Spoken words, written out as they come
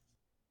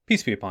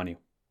Peace be upon you.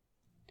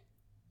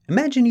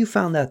 Imagine you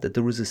found out that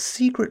there was a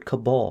secret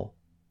cabal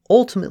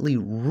ultimately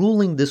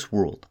ruling this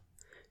world.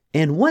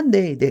 And one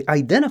day they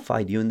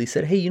identified you and they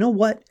said, hey, you know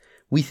what?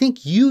 We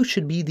think you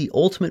should be the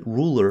ultimate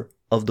ruler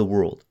of the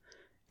world.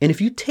 And if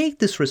you take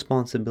this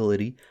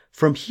responsibility,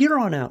 from here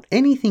on out,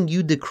 anything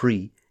you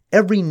decree,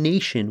 every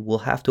nation will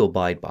have to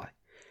abide by.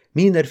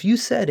 Meaning that if you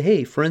said,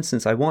 hey, for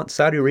instance, I want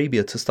Saudi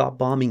Arabia to stop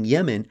bombing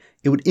Yemen,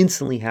 it would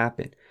instantly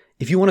happen.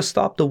 If you want to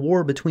stop the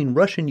war between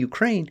Russia and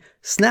Ukraine,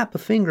 snap a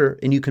finger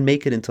and you can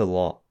make it into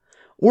law.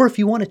 Or if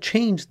you want to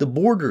change the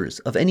borders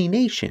of any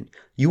nation,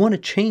 you want to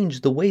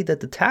change the way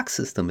that the tax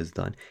system is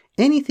done,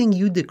 anything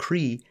you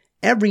decree,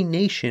 every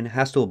nation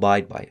has to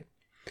abide by it.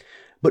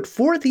 But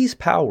for these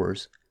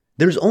powers,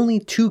 there's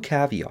only two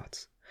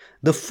caveats.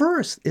 The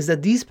first is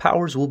that these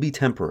powers will be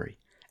temporary.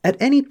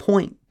 At any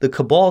point, the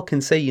cabal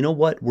can say, you know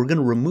what, we're going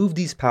to remove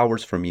these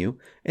powers from you,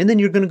 and then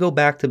you're going to go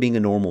back to being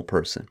a normal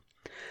person.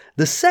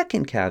 The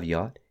second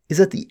caveat is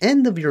at the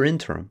end of your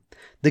interim,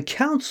 the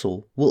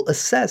council will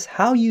assess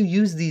how you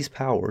use these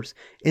powers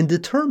and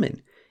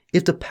determine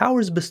if the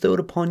powers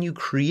bestowed upon you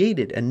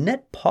created a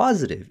net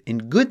positive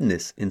in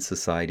goodness in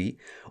society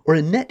or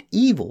a net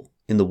evil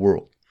in the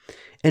world.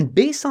 And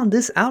based on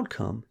this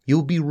outcome,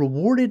 you'll be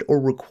rewarded or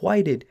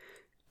requited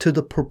to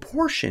the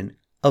proportion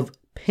of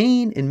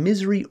pain and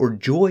misery or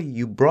joy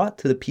you brought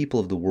to the people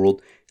of the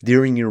world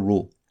during your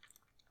rule.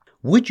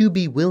 Would you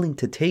be willing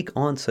to take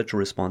on such a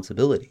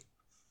responsibility?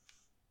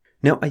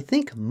 Now, I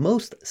think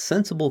most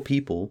sensible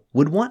people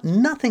would want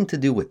nothing to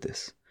do with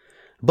this.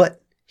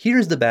 But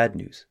here's the bad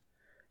news.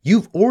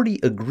 You've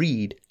already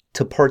agreed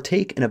to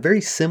partake in a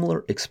very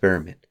similar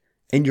experiment,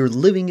 and you're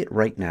living it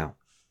right now.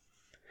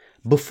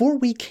 Before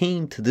we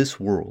came to this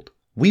world,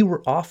 we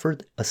were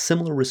offered a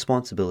similar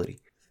responsibility.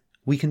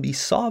 We can be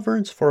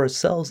sovereigns for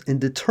ourselves and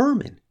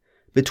determine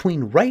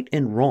between right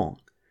and wrong.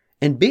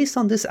 And based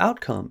on this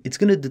outcome, it's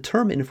going to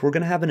determine if we're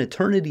going to have an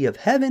eternity of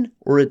heaven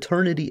or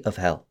eternity of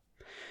hell.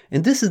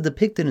 And this is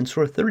depicted in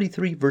Surah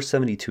 33, verse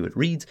 72. It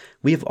reads,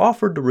 we have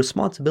offered the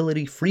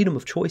responsibility, freedom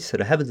of choice to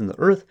the heavens and the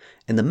earth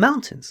and the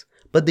mountains,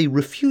 but they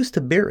refused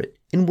to bear it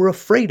and were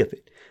afraid of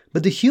it.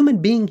 But the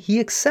human being, he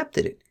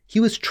accepted it. He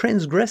was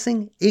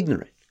transgressing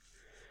ignorant.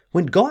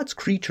 When God's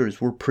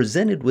creatures were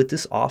presented with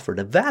this offer,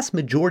 the vast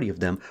majority of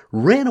them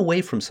ran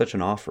away from such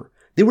an offer.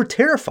 They were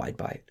terrified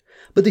by it.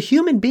 But the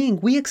human being,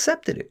 we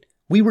accepted it.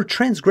 We were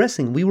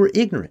transgressing. We were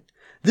ignorant.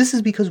 This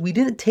is because we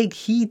didn't take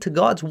heed to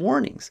God's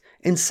warnings.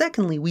 And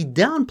secondly, we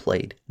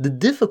downplayed the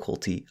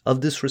difficulty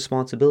of this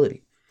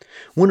responsibility.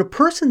 When a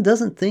person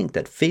doesn't think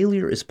that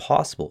failure is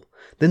possible,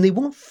 then they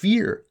won't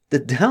fear the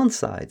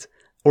downsides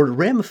or the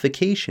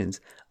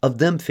ramifications of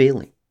them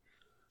failing.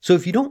 So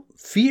if you don't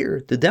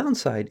fear the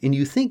downside and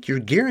you think you're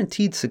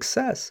guaranteed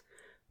success,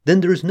 then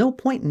there's no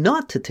point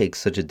not to take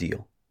such a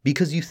deal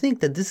because you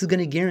think that this is going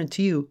to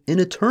guarantee you an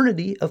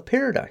eternity of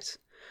paradise.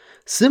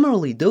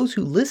 Similarly, those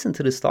who listened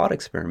to this thought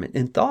experiment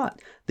and thought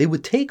they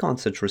would take on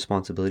such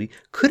responsibility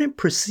couldn't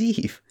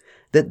perceive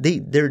that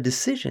their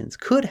decisions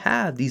could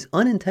have these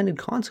unintended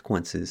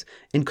consequences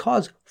and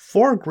cause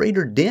far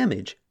greater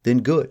damage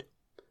than good.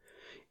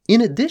 In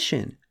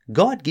addition,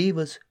 God gave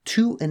us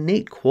two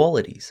innate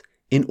qualities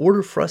in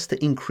order for us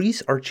to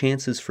increase our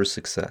chances for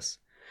success.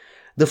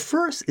 The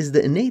first is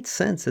the innate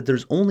sense that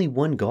there's only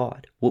one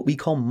God, what we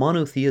call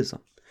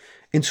monotheism.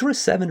 In Surah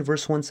 7,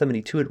 verse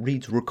 172, it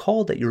reads,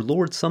 recall that your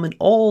Lord summoned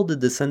all the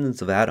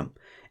descendants of Adam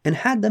and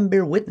had them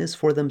bear witness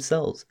for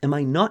themselves. Am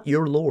I not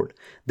your Lord?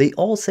 They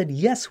all said,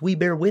 yes, we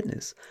bear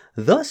witness.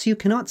 Thus you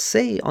cannot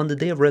say on the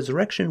day of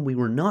resurrection, we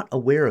were not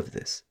aware of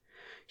this.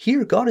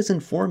 Here, God is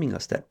informing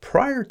us that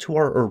prior to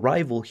our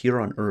arrival here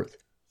on earth,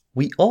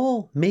 we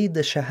all made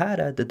the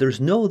shahada that there's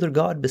no other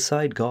God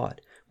beside God.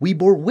 We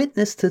bore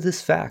witness to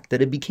this fact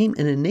that it became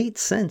an innate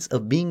sense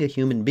of being a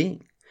human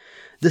being.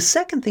 The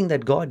second thing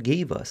that God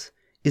gave us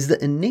is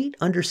the innate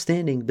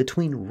understanding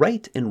between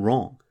right and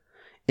wrong.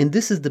 And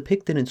this is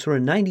depicted in Surah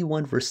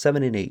 91, verse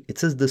 7 and 8. It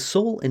says, the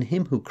soul and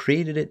him who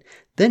created it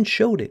then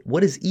showed it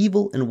what is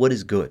evil and what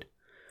is good.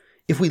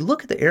 If we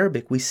look at the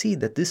Arabic, we see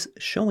that this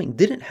showing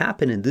didn't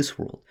happen in this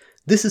world.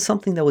 This is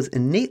something that was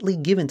innately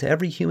given to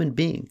every human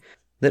being,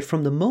 that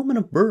from the moment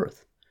of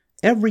birth,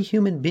 every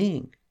human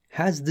being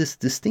has this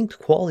distinct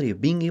quality of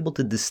being able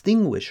to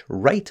distinguish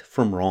right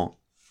from wrong.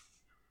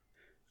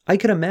 I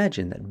could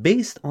imagine that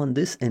based on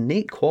this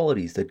innate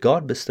qualities that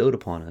God bestowed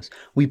upon us,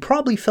 we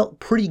probably felt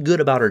pretty good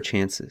about our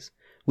chances.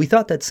 We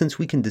thought that since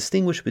we can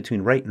distinguish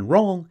between right and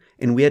wrong,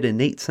 and we had an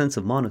innate sense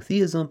of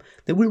monotheism,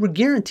 that we were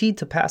guaranteed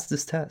to pass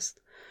this test.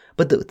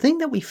 But the thing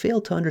that we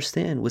failed to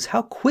understand was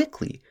how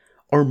quickly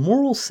our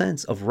moral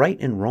sense of right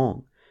and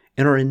wrong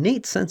and our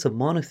innate sense of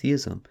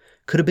monotheism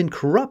could have been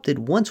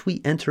corrupted once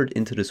we entered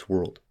into this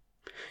world.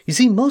 You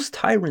see, most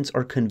tyrants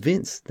are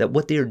convinced that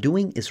what they are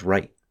doing is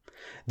right.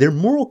 Their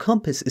moral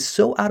compass is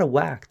so out of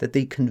whack that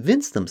they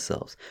convince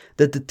themselves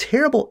that the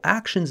terrible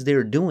actions they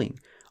are doing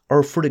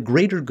are for the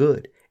greater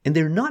good, and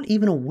they're not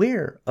even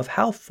aware of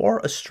how far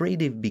astray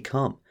they've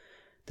become,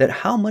 that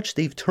how much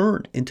they've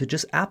turned into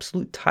just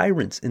absolute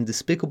tyrants and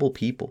despicable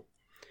people.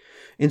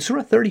 In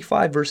Surah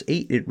 35 verse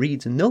 8 it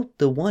reads, "Note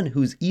the one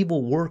whose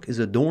evil work is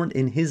adorned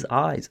in his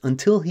eyes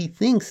until he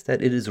thinks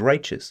that it is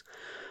righteous.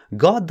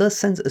 God thus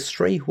sends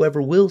astray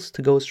whoever wills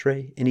to go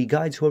astray, and he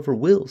guides whoever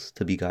wills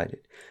to be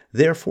guided.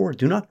 Therefore,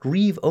 do not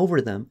grieve over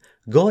them.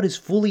 God is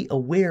fully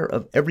aware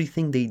of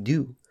everything they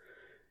do."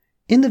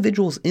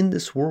 Individuals in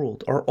this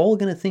world are all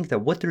going to think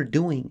that what they're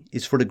doing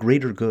is for the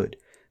greater good,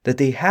 that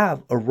they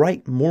have a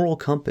right moral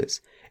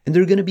compass, and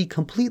they're going to be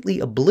completely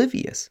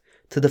oblivious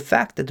to the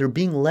fact that they're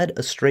being led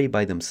astray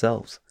by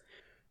themselves.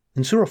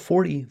 In Surah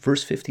 40,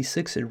 verse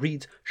 56, it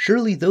reads,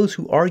 "Surely those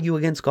who argue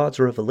against God's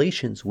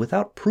revelations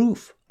without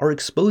proof are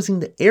exposing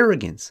the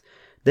arrogance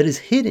that is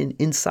hidden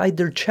inside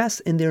their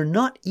chests, and they're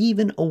not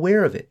even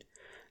aware of it.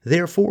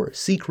 Therefore,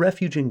 seek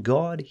refuge in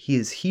God. He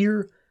is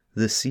here,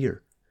 the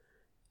seer."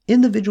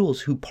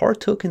 Individuals who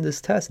partook in this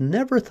test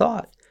never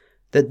thought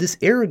that this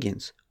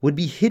arrogance would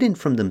be hidden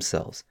from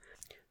themselves,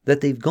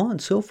 that they've gone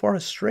so far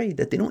astray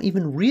that they don't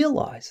even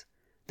realize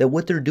that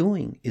what they're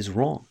doing is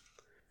wrong.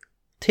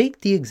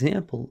 Take the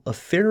example of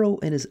Pharaoh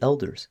and his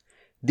elders.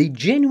 They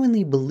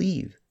genuinely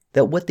believed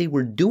that what they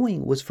were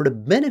doing was for the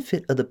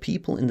benefit of the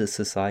people in the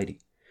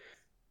society.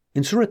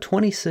 In Surah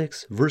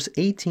 26, verse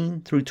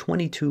 18 through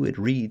 22, it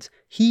reads,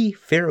 "He,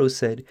 Pharaoh,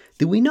 said,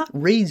 'Did we not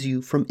raise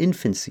you from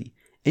infancy,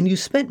 and you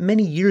spent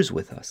many years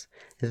with us?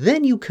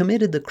 Then you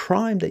committed the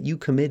crime that you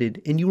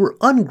committed, and you were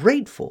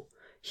ungrateful.'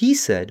 He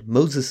said,"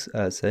 Moses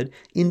said,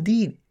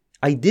 "Indeed,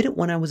 I did it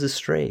when I was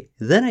astray.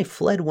 Then I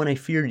fled when I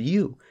feared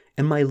you.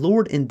 And my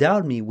Lord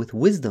endowed me with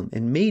wisdom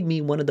and made me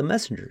one of the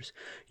messengers.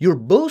 You're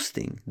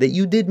boasting that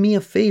you did me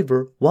a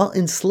favor while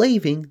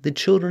enslaving the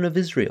children of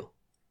Israel."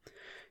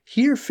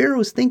 Here, Pharaoh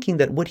is thinking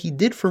that what he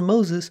did for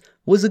Moses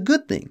was a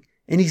good thing,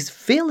 and he's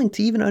failing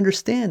to even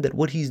understand that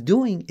what he's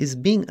doing is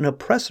being an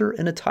oppressor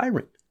and a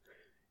tyrant.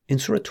 In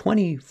Surah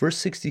 20, verse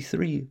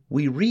 63,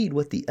 we read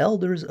what the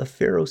elders of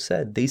Pharaoh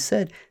said. They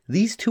said,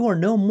 "These two are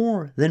no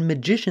more than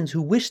magicians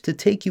who wish to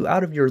take you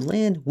out of your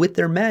land with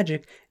their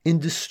magic and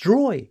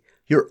destroy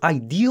your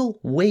ideal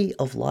way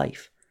of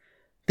life."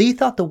 They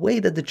thought the way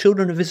that the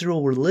children of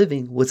Israel were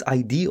living was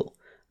ideal.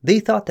 They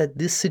thought that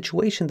this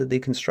situation that they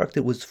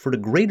constructed was for the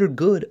greater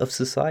good of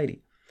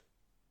society.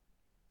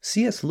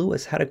 C.S.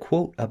 Lewis had a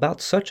quote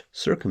about such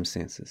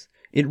circumstances.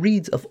 It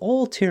reads, "Of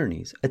all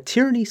tyrannies, a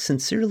tyranny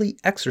sincerely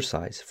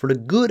exercised for the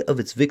good of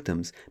its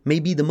victims may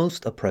be the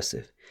most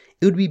oppressive.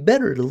 It would be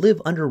better to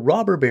live under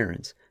robber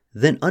barons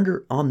than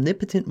under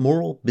omnipotent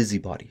moral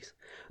busybodies.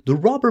 The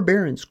robber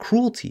baron's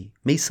cruelty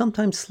may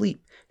sometimes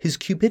sleep, his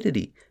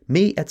cupidity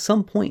may at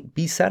some point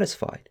be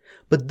satisfied,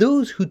 but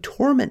those who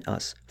torment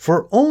us for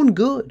our own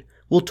good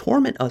will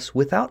torment us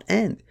without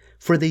end,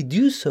 for they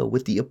do so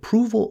with the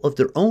approval of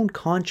their own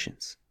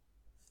conscience."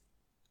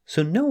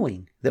 So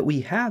knowing that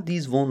we have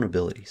these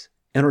vulnerabilities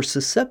and are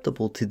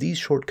susceptible to these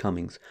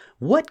shortcomings,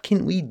 what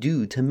can we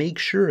do to make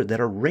sure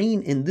that our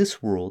reign in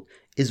this world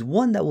is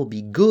one that will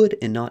be good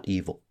and not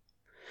evil?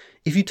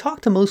 If you talk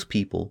to most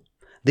people,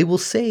 they will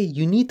say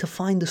you need to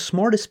find the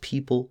smartest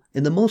people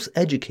and the most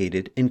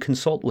educated and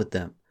consult with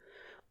them.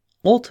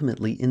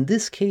 Ultimately, in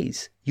this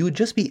case, you would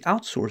just be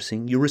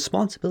outsourcing your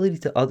responsibility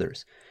to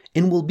others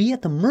and will be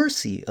at the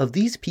mercy of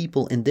these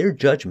people and their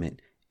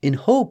judgment in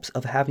hopes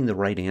of having the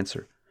right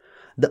answer.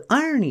 The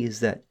irony is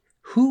that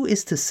who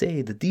is to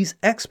say that these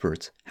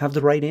experts have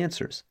the right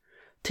answers?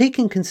 Take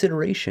in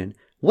consideration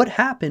what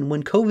happened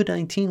when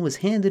COVID-19 was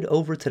handed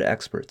over to the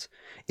experts.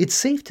 It's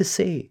safe to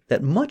say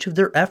that much of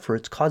their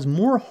efforts caused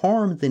more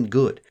harm than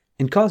good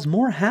and caused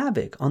more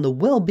havoc on the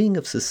well-being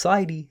of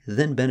society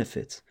than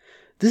benefits.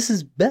 This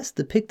is best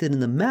depicted in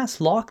the mass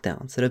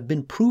lockdowns that have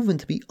been proven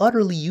to be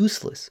utterly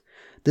useless,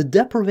 the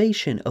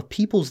deprivation of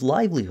people's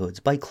livelihoods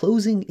by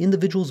closing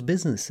individuals'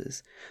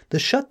 businesses, the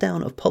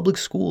shutdown of public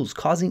schools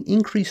causing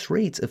increased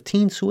rates of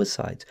teen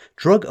suicides,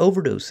 drug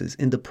overdoses,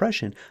 and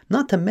depression,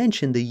 not to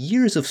mention the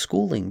years of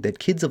schooling that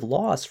kids have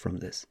lost from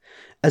this,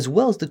 as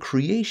well as the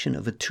creation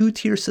of a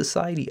two-tier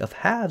society of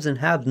haves and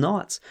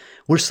have-nots,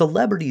 where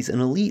celebrities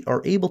and elite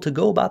are able to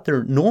go about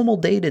their normal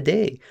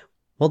day-to-day,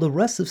 while the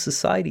rest of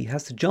society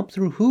has to jump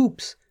through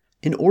hoops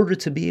in order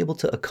to be able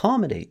to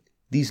accommodate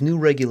these new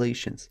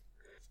regulations.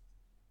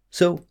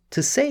 So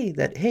to say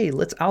that, hey,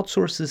 let's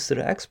outsource this to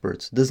the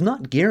experts does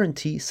not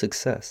guarantee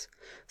success.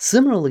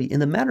 Similarly, in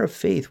the matter of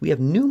faith, we have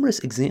numerous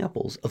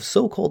examples of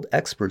so-called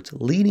experts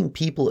leading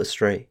people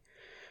astray.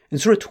 In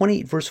Surah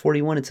 28, verse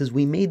 41, it says,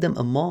 "We made them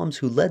imams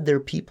who led their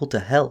people to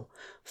hell.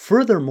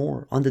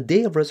 Furthermore, on the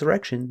day of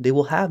resurrection, they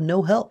will have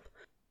no help."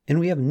 And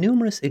we have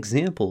numerous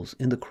examples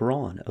in the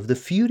Quran of the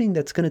feuding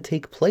that's going to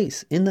take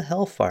place in the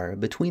hellfire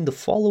between the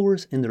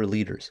followers and their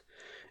leaders.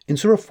 In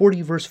Surah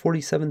 40, verse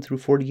 47 through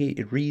 48,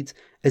 it reads,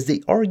 "As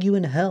they argue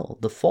in hell,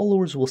 the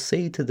followers will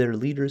say to their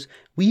leaders,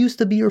 'We used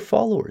to be your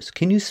followers.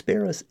 Can you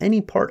spare us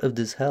any part of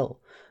this hell?'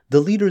 The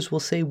leaders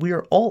will say, 'We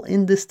are all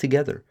in this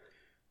together.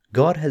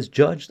 God has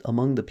judged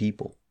among the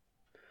people.'"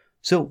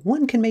 So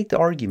one can make the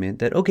argument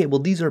that, okay, well,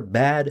 these are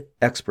bad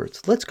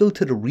experts. Let's go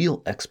to the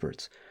real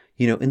experts.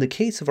 In the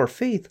case of our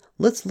faith,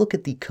 let's look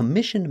at the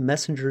commissioned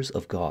messengers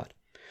of God.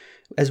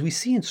 As we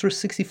see in Surah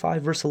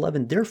 65 verse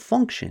 11, their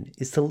function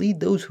is to lead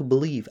those who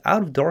believe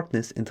out of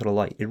darkness into the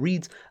light. It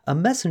reads, a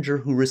messenger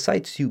who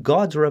recites to you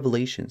God's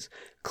revelations,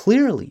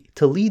 clearly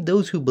to lead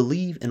those who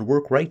believe and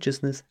work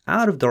righteousness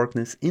out of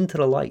darkness into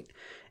the light.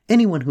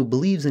 Anyone who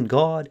believes in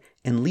God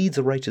and leads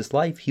a righteous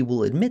life, he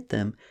will admit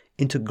them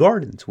into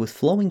gardens with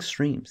flowing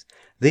streams.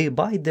 They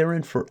abide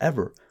therein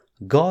forever.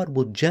 God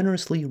will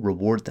generously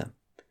reward them.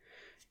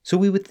 So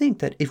we would think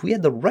that if we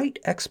had the right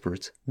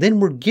experts,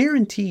 then we're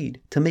guaranteed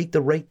to make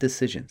the right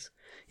decisions.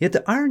 Yet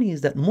the irony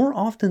is that more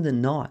often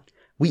than not,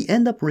 we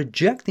end up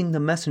rejecting the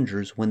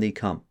messengers when they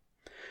come.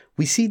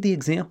 We see the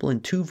example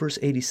in 2 verse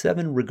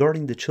 87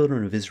 regarding the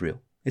children of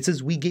Israel. It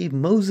says, we gave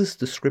Moses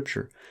the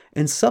scripture,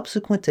 and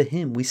subsequent to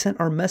him we sent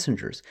our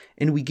messengers,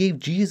 and we gave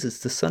Jesus,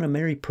 the son of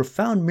Mary,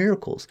 profound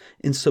miracles,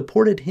 and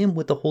supported him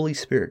with the Holy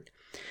Spirit.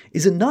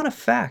 Is it not a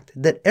fact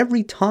that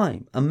every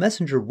time a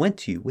messenger went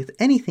to you with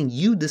anything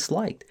you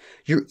disliked,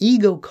 your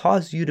ego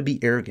caused you to be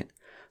arrogant?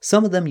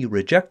 Some of them you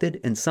rejected,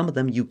 and some of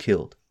them you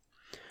killed.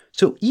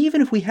 So even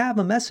if we have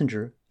a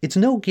messenger, it's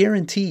no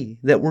guarantee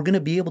that we're going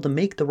to be able to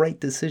make the right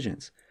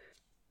decisions.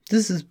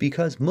 This is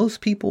because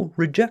most people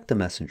reject the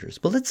messengers.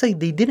 But let's say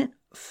they didn't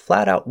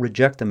flat out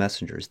reject the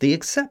messengers. They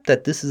accept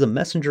that this is a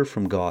messenger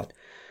from God.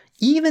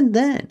 Even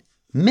then,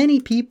 many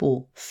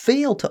people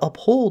fail to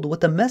uphold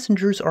what the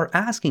messengers are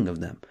asking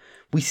of them.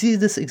 We see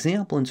this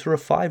example in Surah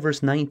 5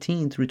 verse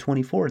 19 through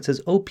 24. It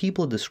says, O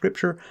people of the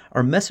scripture,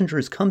 our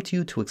messengers come to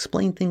you to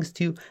explain things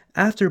to you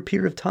after a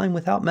period of time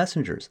without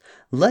messengers,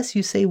 lest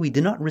you say we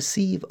did not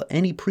receive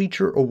any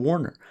preacher or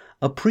warner.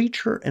 A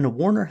preacher and a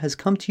warner has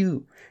come to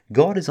you.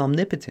 God is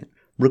omnipotent.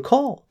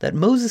 Recall that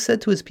Moses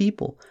said to his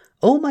people,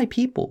 O my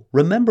people,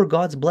 remember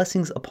God's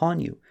blessings upon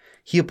you.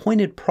 He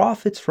appointed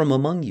prophets from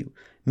among you,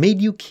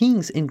 made you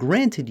kings, and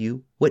granted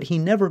you what he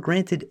never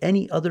granted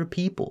any other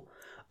people.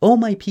 O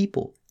my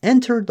people,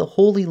 enter the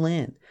holy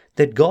land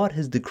that God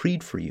has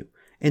decreed for you,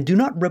 and do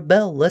not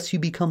rebel lest you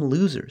become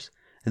losers.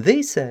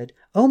 They said,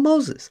 O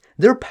Moses,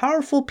 there are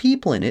powerful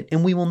people in it,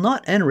 and we will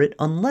not enter it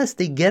unless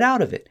they get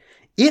out of it.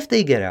 If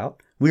they get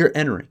out, we are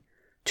entering.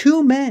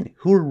 2 men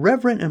who were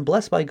reverent and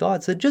blessed by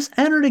God said, just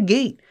enter the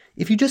gate.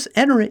 If you just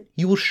enter it,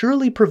 you will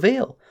surely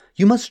prevail.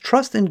 You must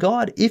trust in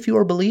God if you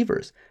are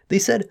believers. They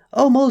said,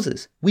 O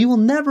Moses, we will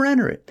never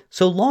enter it,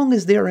 so long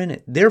as they are in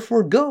it.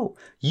 Therefore go,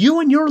 you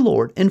and your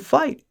Lord, and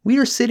fight. We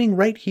are sitting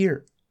right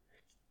here.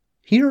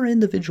 Here are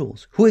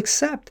individuals who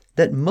accept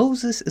that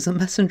Moses is a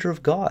messenger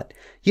of God.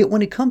 Yet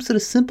when it comes to the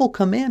simple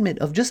commandment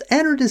of just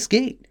enter this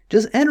gate,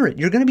 just enter it,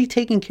 you're going to be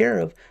taken care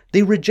of,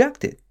 they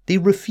reject it. They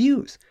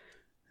refuse.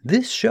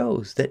 This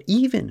shows that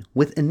even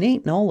with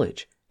innate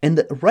knowledge and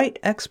the right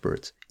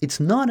experts, it's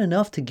not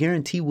enough to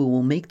guarantee we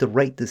will make the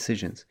right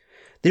decisions.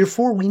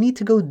 Therefore, we need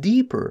to go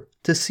deeper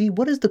to see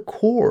what is the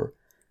core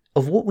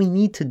of what we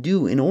need to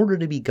do in order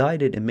to be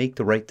guided and make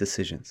the right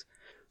decisions.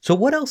 So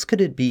what else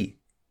could it be?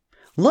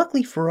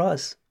 Luckily for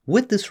us,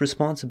 with this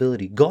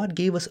responsibility, God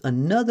gave us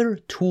another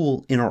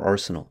tool in our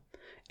arsenal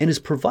and has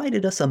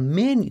provided us a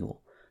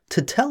manual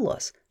to tell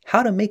us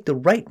how to make the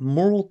right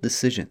moral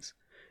decisions.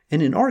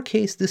 And in our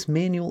case, this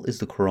manual is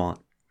the Quran.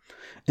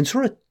 In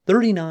Surah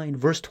 39,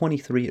 verse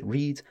 23, it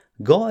reads,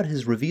 God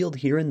has revealed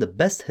herein the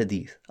best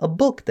hadith, a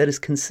book that is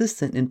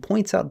consistent and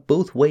points out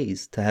both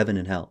ways to heaven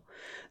and hell.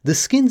 The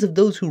skins of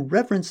those who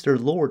reverence their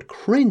Lord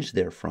cringe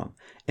therefrom,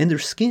 and their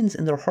skins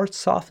and their hearts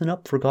soften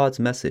up for God's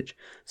message.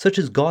 Such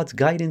as God's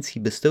guidance, he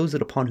bestows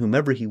it upon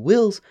whomever he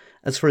wills.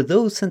 As for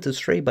those sent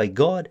astray by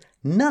God,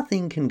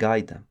 nothing can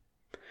guide them.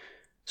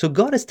 So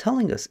God is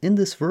telling us in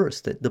this verse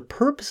that the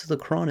purpose of the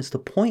Quran is to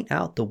point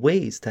out the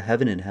ways to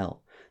heaven and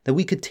hell, that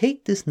we could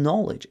take this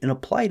knowledge and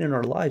apply it in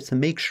our lives to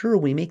make sure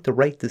we make the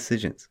right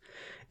decisions.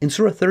 In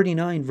Surah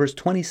 39, verse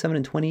 27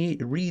 and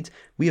 28, it reads,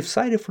 we have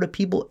cited for the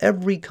people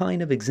every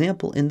kind of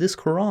example in this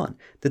Quran,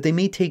 that they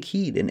may take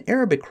heed, an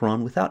Arabic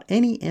Quran without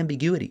any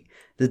ambiguity,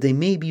 that they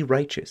may be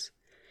righteous.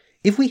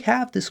 If we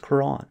have this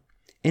Quran,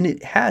 and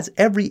it has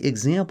every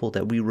example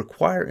that we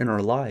require in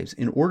our lives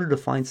in order to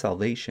find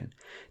salvation,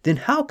 then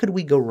how could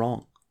we go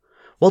wrong?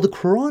 While the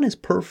Quran is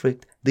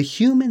perfect, the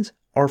humans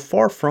are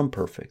far from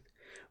perfect.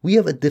 We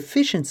have a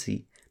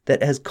deficiency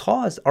that has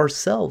caused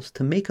ourselves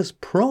to make us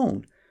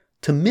prone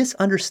to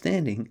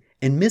misunderstanding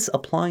and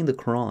misapplying the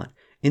Quran.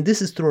 And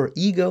this is through our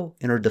ego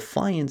and our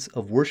defiance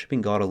of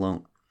worshiping God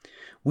alone.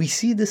 We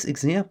see this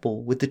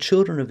example with the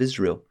children of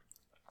Israel,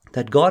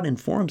 that God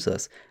informs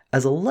us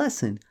as a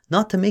lesson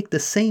not to make the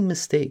same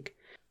mistake.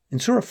 In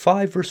Surah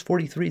 5 verse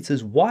 43 it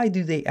says, why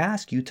do they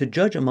ask you to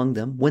judge among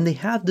them when they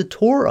have the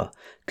Torah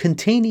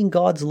containing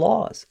God's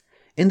laws,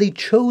 and they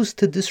chose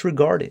to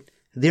disregard it?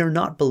 They are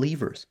not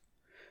believers.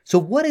 So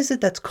what is it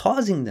that's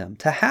causing them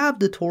to have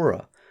the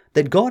Torah,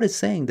 that God is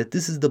saying that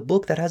this is the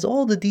book that has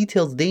all the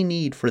details they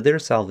need for their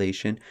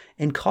salvation,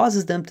 and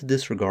causes them to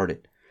disregard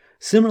it?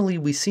 Similarly,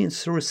 we see in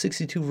Surah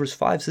 62 verse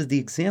 5 says, the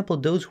example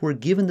of those who are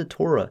given the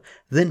Torah,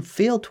 then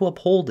fail to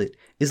uphold it,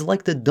 is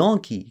like the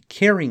donkey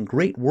carrying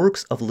great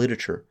works of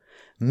literature.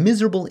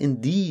 Miserable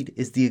indeed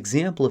is the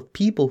example of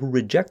people who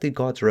rejected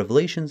God's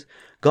revelations.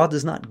 God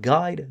does not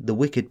guide the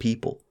wicked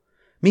people.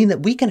 Meaning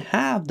that we can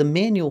have the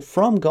manual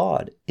from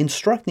God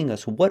instructing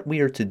us what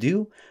we are to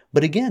do,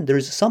 but again,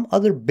 there's some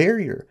other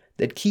barrier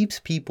that keeps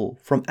people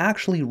from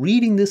actually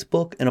reading this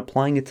book and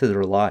applying it to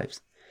their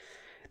lives.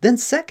 Then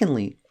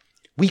secondly,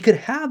 we could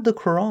have the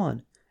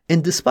Quran,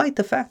 and despite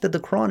the fact that the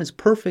Quran is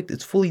perfect,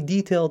 it's fully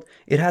detailed,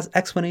 it has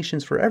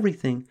explanations for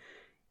everything,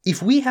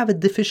 if we have a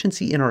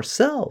deficiency in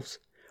ourselves,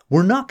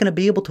 we're not going to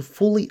be able to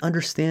fully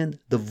understand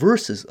the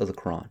verses of the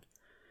Quran.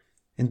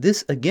 And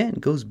this again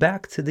goes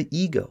back to the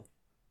ego,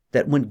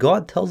 that when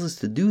God tells us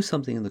to do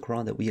something in the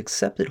Quran, that we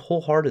accept it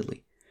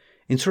wholeheartedly.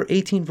 In Surah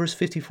 18 verse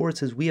 54 it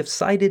says, "We have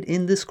cited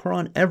in this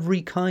Quran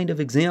every kind of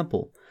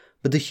example,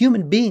 but the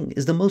human being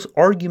is the most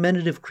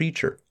argumentative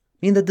creature."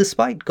 Meaning that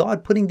despite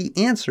God putting the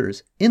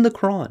answers in the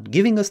Quran,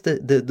 giving us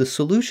the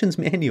solutions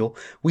manual,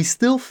 we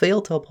still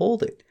fail to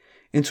uphold it.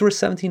 In Surah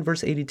 17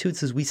 verse 82 it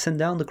says, "We send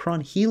down the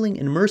Quran healing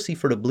and mercy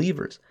for the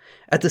believers."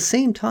 At the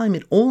same time,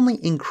 it only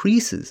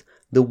increases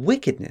the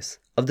wickedness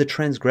of the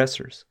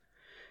transgressors.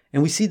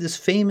 And we see this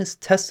famous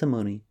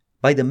testimony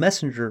by the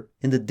messenger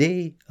in the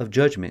day of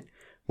judgment,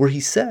 where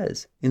he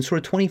says, in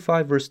Surah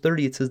 25 verse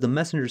 30, it says, "The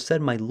messenger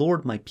said, 'My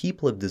Lord, my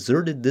people have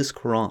deserted this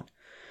Quran.'"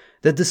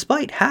 That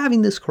despite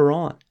having this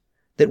Quran,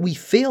 that we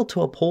fail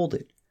to uphold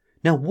it.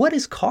 Now, what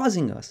is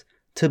causing us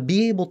to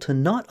be able to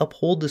not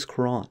uphold this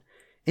Quran?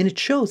 And it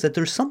shows that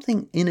there's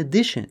something in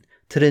addition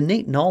to the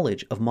innate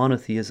knowledge of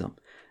monotheism.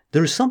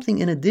 There's something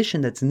in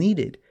addition that's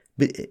needed,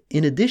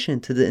 in addition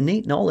to the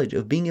innate knowledge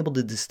of being able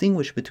to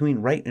distinguish between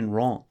right and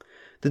wrong.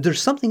 That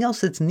there's something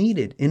else that's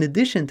needed in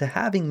addition to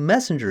having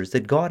messengers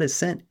that God has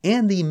sent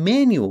and the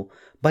manual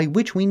by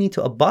which we need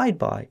to abide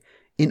by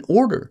in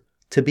order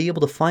to be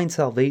able to find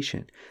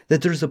salvation.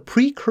 That there's a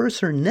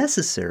precursor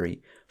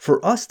necessary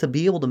for us to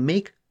be able to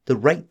make the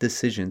right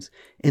decisions.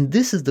 And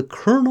this is the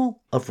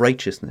kernel of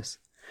righteousness.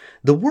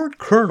 The word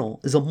kernel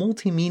is a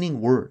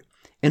multi-meaning word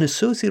and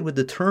associated with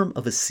the term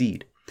of a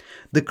seed.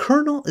 The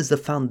kernel is the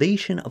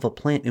foundation of a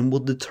plant and will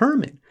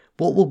determine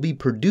what will be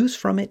produced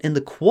from it and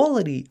the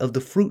quality of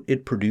the fruit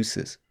it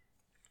produces.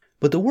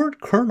 But the word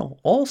kernel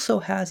also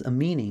has a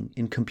meaning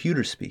in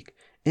computer speak,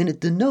 and it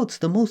denotes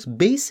the most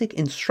basic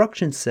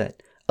instruction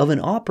set of an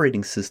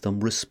operating system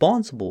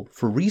responsible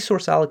for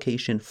resource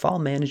allocation, file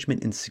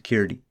management, and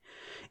security.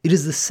 It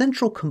is the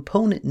central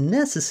component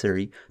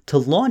necessary to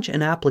launch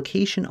an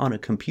application on a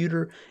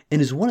computer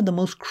and is one of the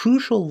most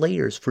crucial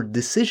layers for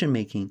decision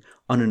making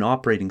on an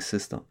operating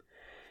system.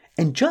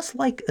 And just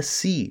like a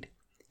seed,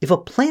 if a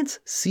plant's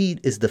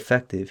seed is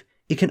defective,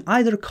 it can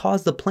either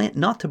cause the plant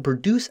not to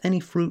produce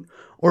any fruit,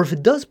 or if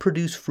it does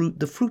produce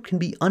fruit, the fruit can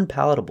be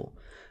unpalatable.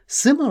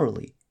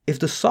 Similarly, if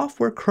the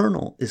software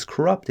kernel is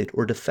corrupted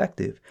or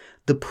defective,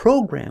 the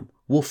program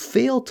will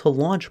fail to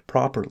launch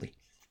properly.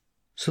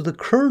 So the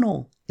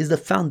kernel is the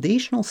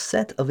foundational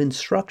set of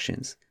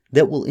instructions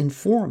that will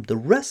inform the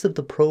rest of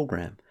the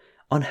program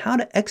on how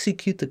to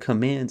execute the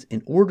commands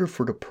in order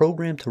for the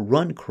program to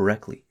run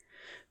correctly.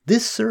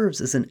 This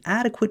serves as an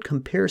adequate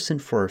comparison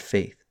for our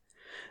faith.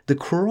 The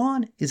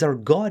Quran is our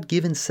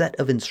God-given set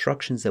of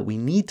instructions that we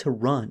need to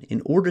run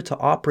in order to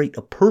operate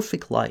a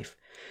perfect life.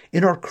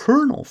 And our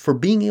kernel for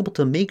being able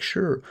to make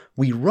sure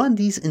we run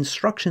these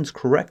instructions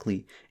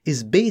correctly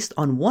is based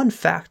on one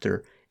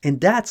factor,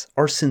 and that's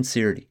our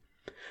sincerity.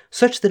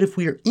 Such that if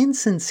we are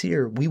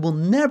insincere, we will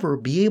never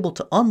be able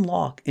to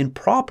unlock and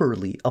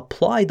properly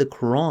apply the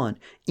Quran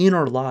in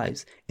our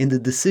lives in the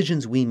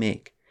decisions we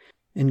make.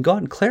 And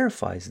God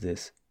clarifies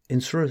this. In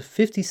Surah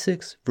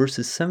 56,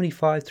 verses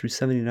 75 through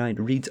 79,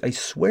 it reads, "I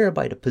swear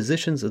by the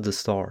positions of the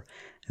star.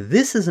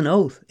 This is an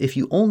oath, if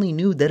you only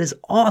knew, that is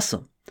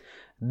awesome.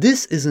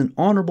 This is an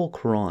honorable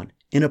Quran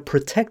in a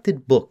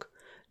protected book.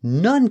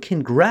 None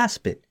can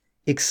grasp it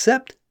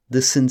except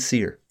the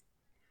sincere."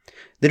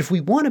 That if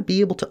we want to be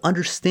able to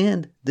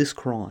understand this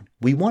Quran,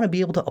 we want to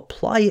be able to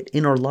apply it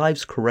in our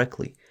lives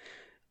correctly,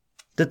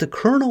 that the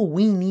kernel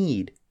we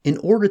need in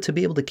order to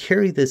be able to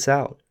carry this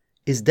out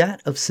is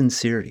that of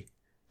sincerity.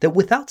 That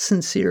without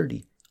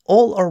sincerity,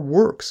 all our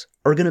works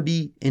are going to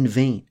be in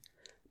vain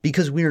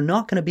because we are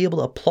not going to be able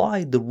to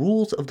apply the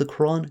rules of the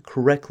Quran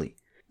correctly.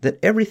 That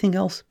everything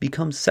else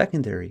becomes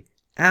secondary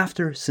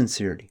after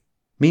sincerity.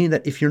 Meaning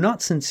that if you're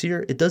not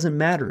sincere, it doesn't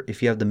matter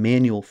if you have the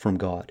manual from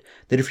God.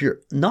 That if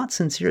you're not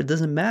sincere, it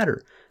doesn't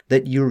matter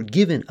that you're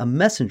given a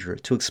messenger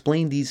to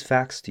explain these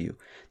facts to you.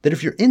 That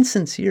if you're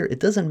insincere, it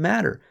doesn't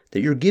matter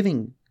that you're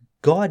giving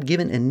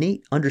God-given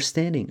innate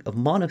understanding of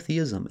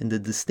monotheism and the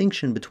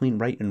distinction between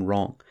right and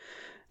wrong.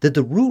 That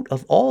the root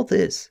of all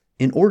this,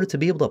 in order to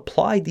be able to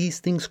apply these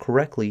things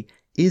correctly,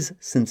 is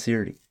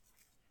sincerity.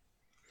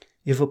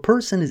 If a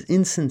person is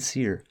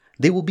insincere,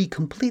 they will be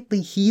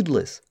completely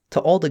heedless to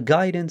all the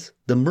guidance,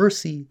 the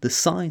mercy, the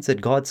signs that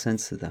God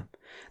sends to them.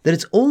 That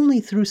it's only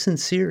through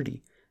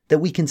sincerity that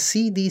we can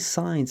see these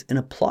signs and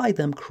apply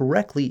them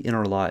correctly in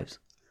our lives.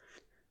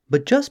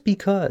 But just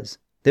because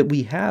that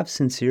we have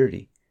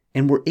sincerity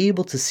and we're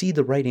able to see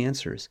the right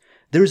answers,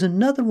 there's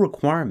another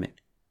requirement,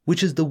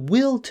 which is the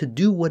will to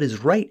do what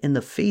is right in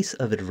the face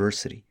of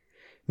adversity.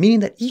 Meaning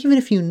that even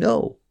if you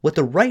know what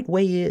the right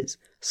way is,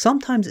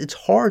 sometimes it's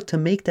hard to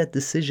make that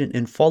decision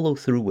and follow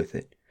through with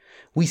it.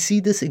 We see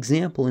this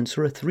example in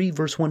Surah 3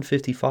 verse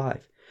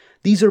 155.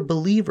 These are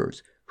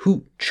believers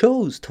who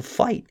chose to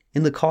fight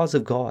in the cause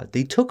of God.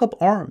 They took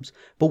up arms,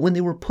 but when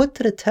they were put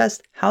to the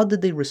test, how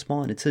did they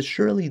respond? It says,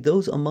 surely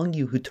those among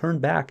you who turned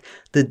back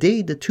the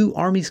day the two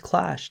armies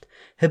clashed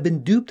have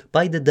been duped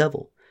by the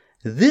devil.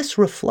 This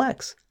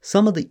reflects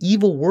some of the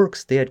evil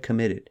works they had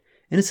committed.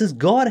 And it says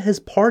God has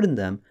pardoned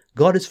them.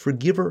 God is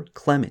forgiver,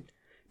 clement.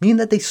 Meaning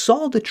that they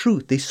saw the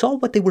truth. They saw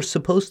what they were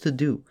supposed to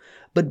do.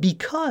 But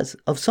because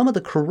of some of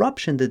the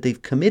corruption that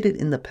they've committed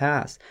in the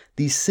past,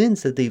 these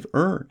sins that they've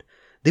earned,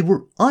 they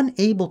were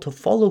unable to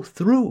follow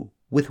through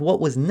with what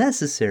was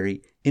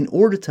necessary in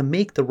order to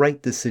make the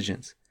right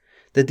decisions.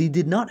 That they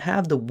did not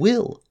have the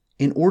will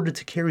in order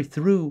to carry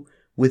through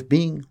with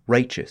being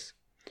righteous.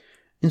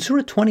 In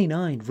Surah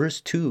 29, verse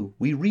 2,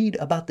 we read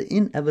about the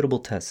inevitable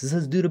test. It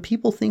says, do the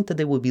people think that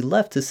they will be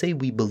left to say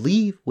we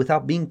believe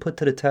without being put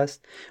to the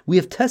test? We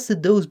have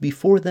tested those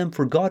before them,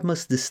 for God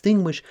must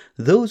distinguish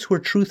those who are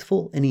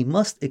truthful, and He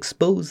must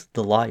expose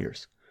the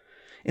liars.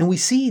 And we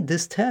see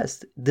this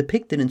test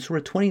depicted in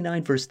Surah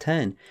 29 verse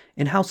 10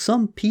 and how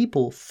some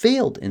people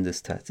failed in this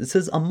test. It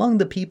says, among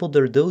the people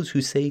there are those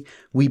who say,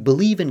 we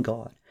believe in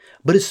God.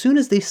 But as soon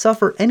as they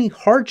suffer any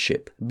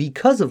hardship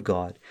because of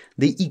God,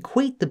 they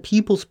equate the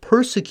people's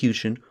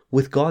persecution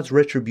with God's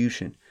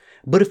retribution.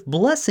 But if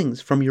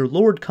blessings from your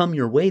Lord come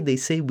your way, they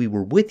say, we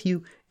were with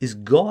you. Is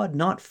God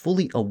not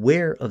fully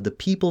aware of the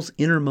people's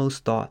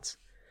innermost thoughts?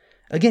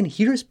 Again,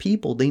 here's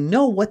people. They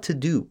know what to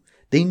do.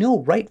 They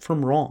know right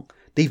from wrong.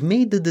 They've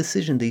made the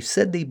decision, they've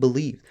said they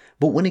believe,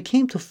 but when it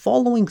came to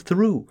following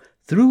through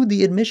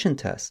the admission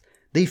test,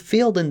 they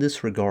failed in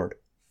this regard.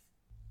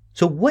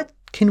 So what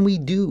can we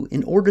do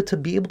in order to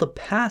be able to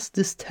pass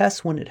this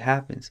test when it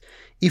happens?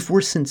 If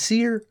we're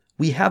sincere,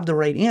 we have the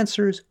right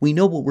answers, we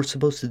know what we're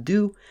supposed to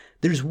do,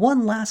 there's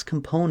one last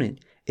component,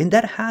 and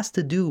that has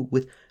to do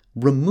with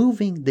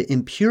removing the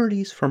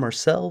impurities from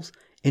ourselves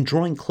and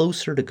drawing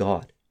closer to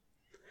God.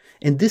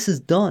 And this is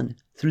done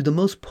through the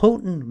most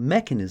potent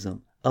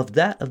mechanism of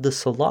that of the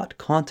Salat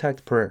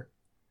contact prayer.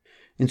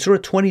 In Surah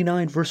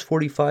 29 verse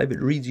 45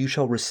 it reads, you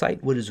shall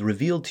recite what is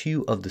revealed to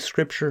you of the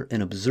scripture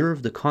and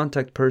observe the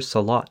contact prayer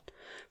Salat.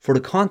 For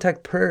the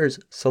contact prayers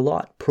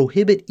Salat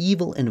prohibit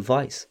evil and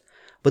vice,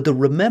 but the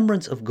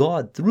remembrance of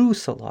God through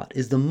Salat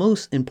is the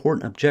most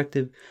important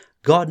objective.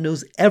 God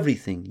knows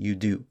everything you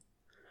do.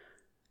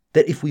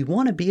 That if we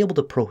want to be able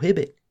to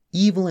prohibit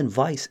evil and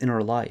vice in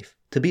our life,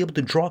 to be able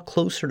to draw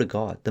closer to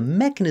God, the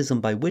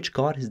mechanism by which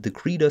God has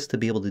decreed us to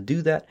be able to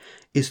do that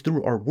is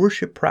through our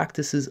worship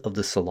practices of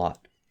the Salat.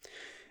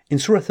 In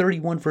Surah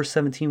 31 verse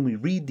 17 we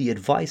read the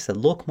advice that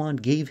Luqman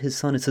gave his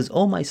son. It says,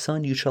 O my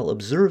son, you shall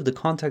observe the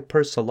contact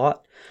prayer Salat.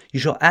 You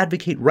shall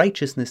advocate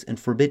righteousness and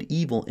forbid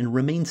evil and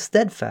remain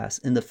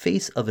steadfast in the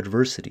face of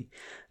adversity.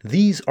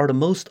 These are the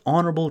most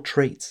honorable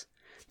traits.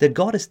 That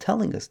God is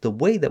telling us the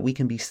way that we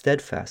can be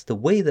steadfast, the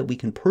way that we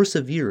can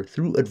persevere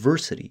through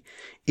adversity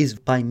is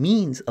by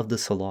means of the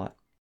Salat.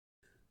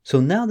 So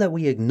now that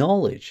we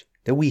acknowledge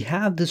that we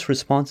have this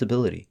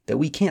responsibility, that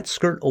we can't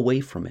skirt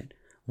away from it,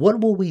 what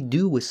will we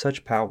do with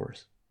such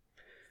powers?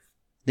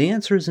 The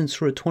answer is in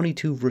Surah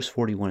 22 verse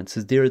 41. It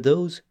says, there are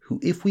those who,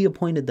 if we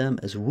appointed them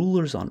as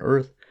rulers on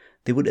earth,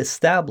 they would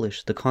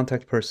establish the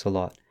contact prayer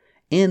Salat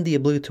and the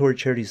obligatory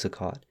charity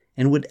zakat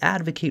and would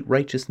advocate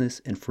righteousness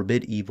and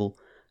forbid evil.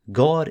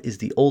 God is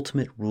the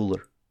ultimate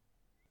ruler.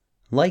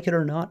 Like it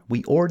or not,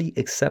 we already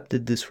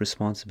accepted this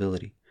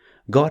responsibility.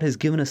 God has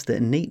given us the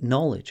innate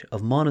knowledge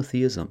of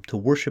monotheism to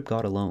worship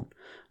God alone.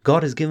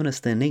 God has given us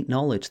the innate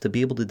knowledge to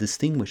be able to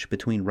distinguish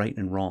between right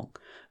and wrong.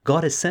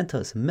 God has sent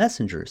us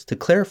messengers to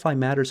clarify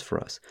matters for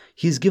us.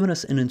 He has given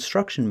us an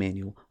instruction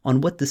manual on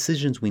what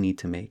decisions we need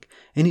to make.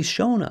 And He's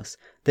shown us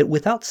that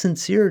without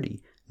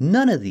sincerity,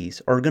 none of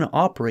these are going to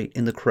operate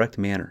in the correct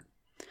manner.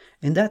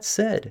 And that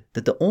said,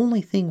 that the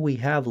only thing we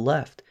have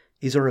left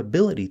is our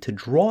ability to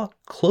draw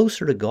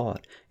closer to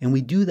God. And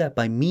we do that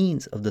by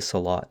means of the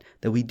Salat,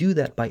 that we do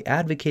that by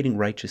advocating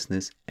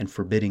righteousness and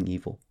forbidding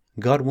evil.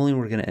 God willing,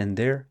 we're going to end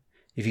there.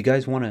 If you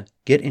guys want to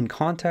get in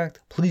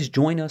contact, please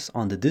join us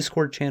on the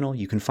Discord channel.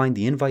 You can find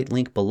the invite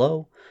link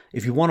below.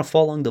 If you want to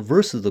follow along the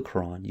verses of the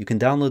Quran, you can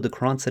download the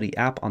Quran Study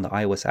app on the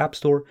iOS App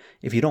Store.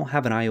 If you don't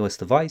have an iOS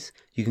device,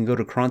 you can go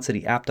to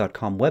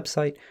QuranStudyApp.com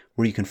website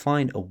where you can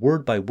find a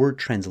word-by-word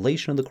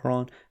translation of the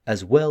Quran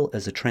as well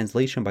as a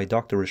translation by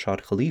Dr.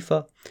 Rashad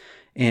Khalifa.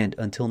 And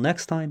until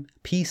next time,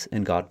 peace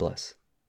and God bless.